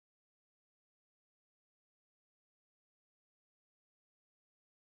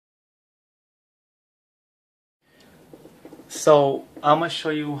So I'm gonna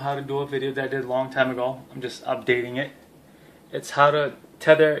show you how to do a video that I did a long time ago. I'm just updating it. It's how to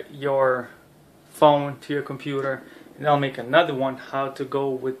tether your phone to your computer, and I'll make another one how to go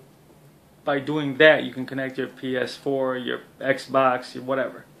with. By doing that, you can connect your PS4, your Xbox, your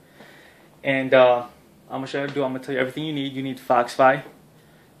whatever. And I'm gonna show you how to do. I'm gonna tell you everything you need. You need FOXFI.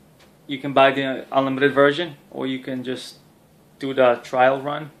 You can buy the unlimited version, or you can just do the trial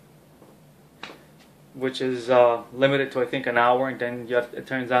run, which is limited to I think an hour, and then it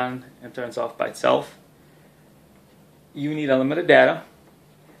turns on and turns off by itself. You need unlimited data.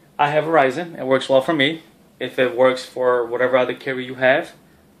 I have Verizon. It works well for me. If it works for whatever other carrier you have,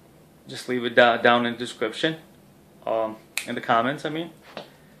 just leave it down in the description, in the comments, I mean.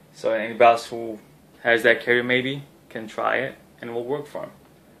 So anybody else who has that carrier maybe can try it and it will work for them.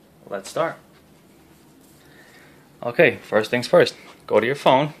 Let's start. Okay, first things first. Go to your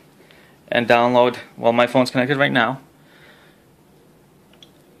phone and download, well, my phone's connected right now.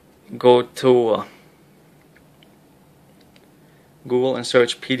 Go to Google and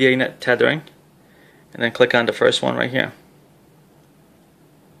search PDA-NET tethering, and then click on the first one right here.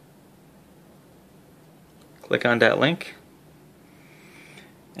 Click on that link,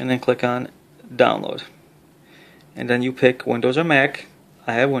 and then click on download. And then you pick Windows or Mac.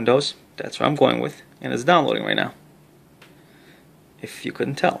 I have Windows, that's what I'm going with, and it's downloading right now, if you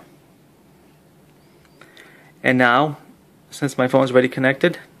couldn't tell. And now, since my phone's already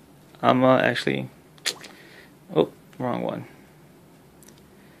connected, I'm actually, oh, wrong one.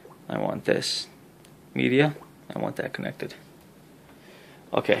 I want this media, I want that connected.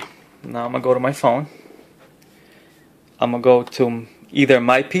 Okay, now I'm gonna go to my phone. I'm gonna go to either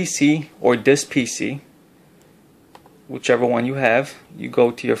my PC or this PC, whichever one you have. You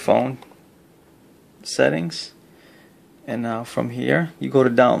go to your phone settings, and now from here you go to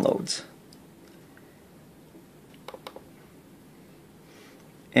downloads,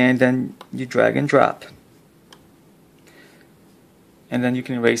 and then you drag and drop, and then you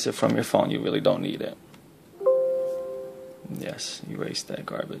can erase it from your phone. You really don't need it. Yes, erase that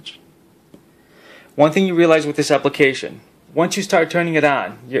garbage. One thing you realize with this application, once you start turning it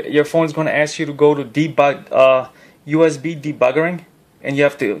on, your phone's going to ask you to go to debug, USB debuggering, and you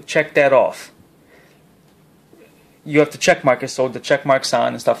have to check that off. You have to check mark it so the check mark's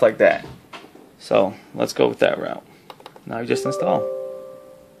on and stuff like that. So let's go with that route. Now you just install.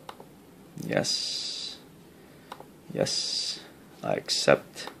 Yes. Yes. I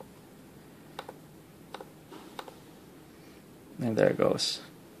accept. And there it goes.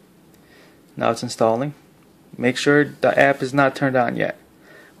 Now it's installing. Make sure the app is not turned on yet.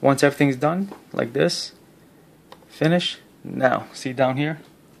 Once everything's done, like this, finish. Now, see down here?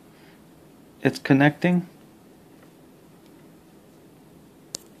 It's connecting.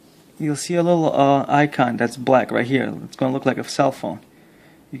 You'll see a little icon that's black right here. It's going to look like a cell phone.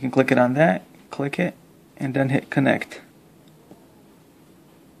 You can click it on that, click it, and then hit connect.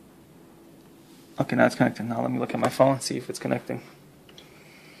 Okay, now it's connecting. Now let me look at my phone, see if it's connecting.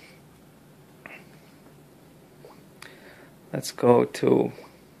 Let's go to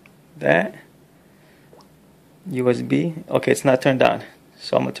that. USB. Okay, it's not turned on,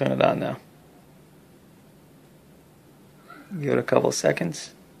 so I'm going to turn it on now. Give it a couple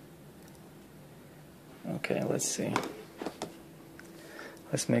seconds. Okay, let's see.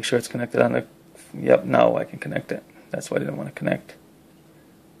 Let's make sure it's connected on the... Yep, now I can connect it. That's why I didn't want to connect.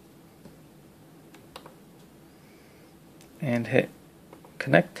 And hit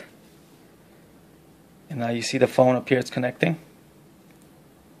connect. And now you see the phone up here, it's connecting.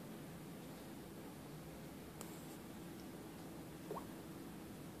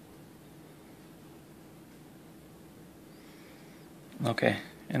 Okay,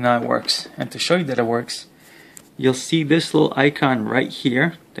 and now it works. And to show you that it works, you'll see this little icon right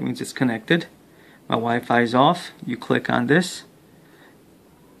here. That means it's connected. My Wi-Fi is off. You click on this.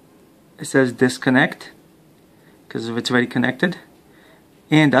 It says disconnect, because if it's already connected.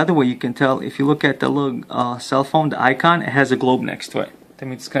 And the other way you can tell, if you look at the little cell phone, the icon, it has a globe next to it. That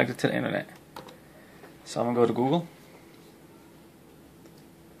means it's connected to the internet. So I'm going to go to Google.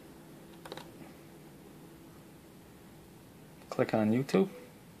 Click on YouTube.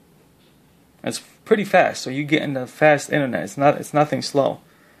 It's pretty fast, so you get in the fast internet. It's nothing slow.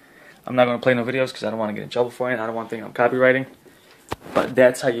 I'm not going to play no videos because I don't want to get in trouble for it. I don't want to think I'm copywriting. But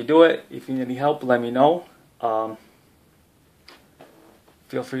that's how you do it. If you need any help, let me know.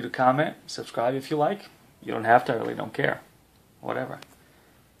 Feel free to comment, subscribe if you like. You don't have to, I really don't care. Whatever.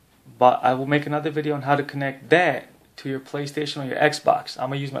 But I will make another video on how to connect that to your PlayStation or your Xbox. I'm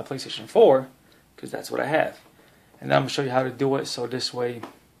going to use my PlayStation 4 because that's what I have. And then I'm going to show you how to do it so this way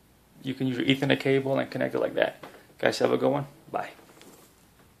you can use your Ethernet cable and connect it like that. Guys, have a good one. Bye.